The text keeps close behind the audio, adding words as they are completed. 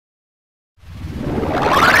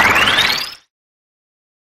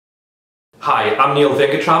Hi, I'm Neil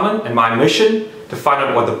Venkatraman, and my mission to find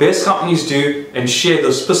out what the best companies do and share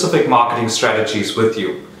those specific marketing strategies with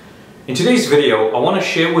you. In today's video, I want to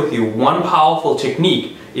share with you one powerful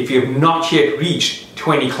technique if you have not yet reached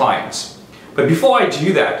 20 clients. But before I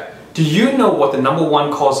do that, do you know what the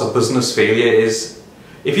 #1 cause of business failure is?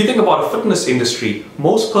 If you think about a fitness industry,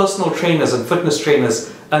 most personal trainers and fitness trainers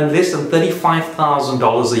earn less than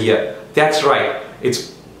 $35,000 a year. That's right, it's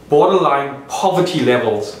borderline poverty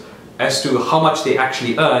levels as to how much they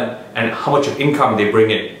actually earn and how much of income they bring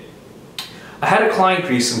in. I had a client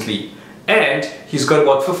recently, and he's got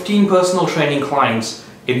about 15 personal training clients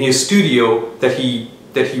in his studio that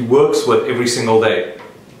he works with every single day.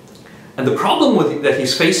 And the problem that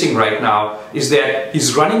he's facing right now is that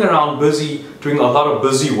he's running around busy, doing a lot of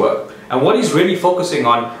busy work. And what he's really focusing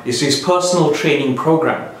on is his personal training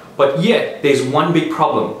program. But yet, there's one big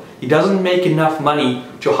problem. He doesn't make enough money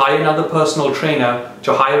to hire another personal trainer,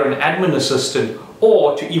 to hire an admin assistant,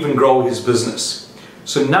 or to even grow his business.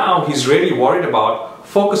 So now he's really worried about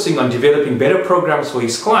focusing on developing better programs for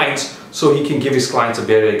his clients so he can give his clients a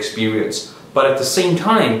better experience. But at the same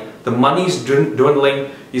time, the money's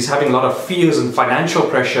dwindling, he's having a lot of fears and financial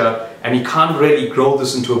pressure, and he can't really grow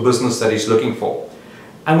this into a business that he's looking for.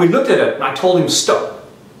 And we looked at it, and I told him, stop.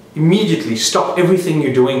 Immediately, stop everything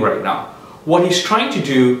you're doing right now. What he's trying to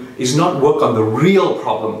do is not work on the real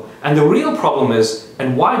problem. And the real problem is,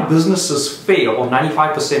 and why businesses fail, or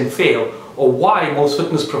 95% fail, or why most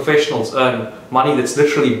fitness professionals earn money that's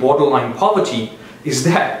literally borderline poverty, is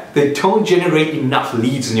that they don't generate enough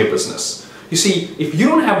leads in your business. You see, if you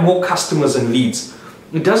don't have more customers and leads,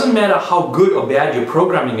 it doesn't matter how good or bad your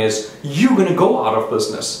programming is, you're going to go out of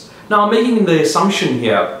business. Now, I'm making the assumption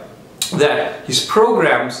here that his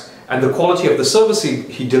programs and the quality of the service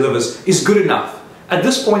he delivers is good enough. At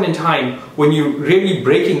this point in time, when you're really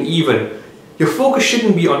breaking even, your focus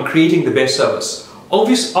shouldn't be on creating the best service.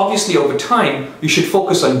 Obviously, over time, you should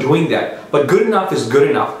focus on doing that. But good enough is good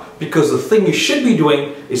enough, because the thing you should be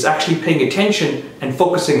doing is actually paying attention and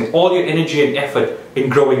focusing all your energy and effort in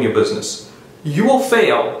growing your business. You will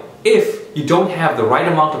fail if you don't have the right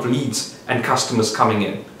amount of leads and customers coming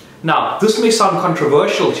in. Now, this may sound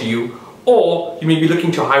controversial to you, or you may be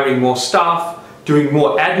looking to hiring more staff, doing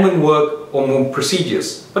more admin work, or more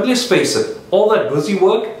procedures. But let's face it, all that busy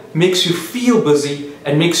work makes you feel busy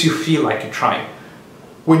and makes you feel like you're trying.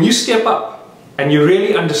 When you step up and you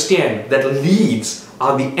really understand that leads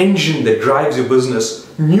are the engine that drives your business,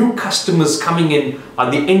 new customers coming in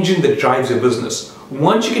are the engine that drives your business.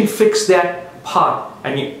 Once you can fix that part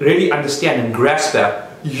and you really understand and grasp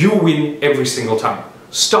that, you win every single time.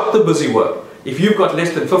 Stop the busy work. If you've got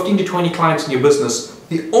less than 15 to 20 clients in your business,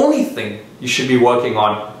 the only thing you should be working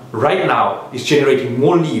on right now is generating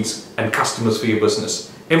more leads and customers for your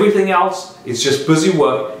business. Everything else is just busy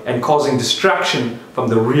work and causing distraction from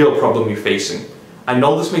the real problem you're facing. I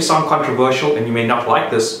know this may sound controversial and you may not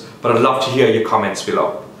like this, but I'd love to hear your comments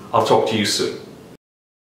below. I'll talk to you soon.